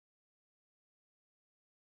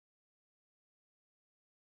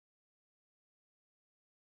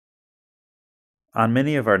On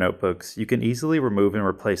many of our notebooks, you can easily remove and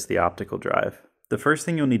replace the optical drive. The first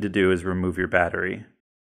thing you'll need to do is remove your battery.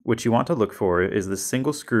 What you want to look for is the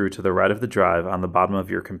single screw to the right of the drive on the bottom of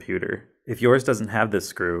your computer. If yours doesn't have this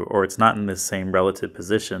screw, or it's not in this same relative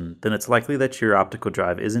position, then it's likely that your optical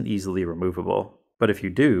drive isn't easily removable. But if you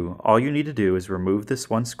do, all you need to do is remove this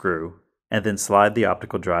one screw, and then slide the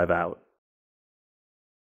optical drive out.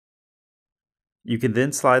 You can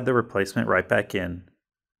then slide the replacement right back in,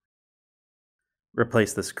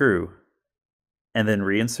 replace the screw, and then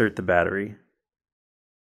reinsert the battery.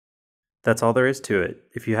 That's all there is to it.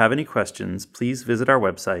 If you have any questions, please visit our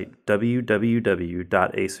website, www.acer.com.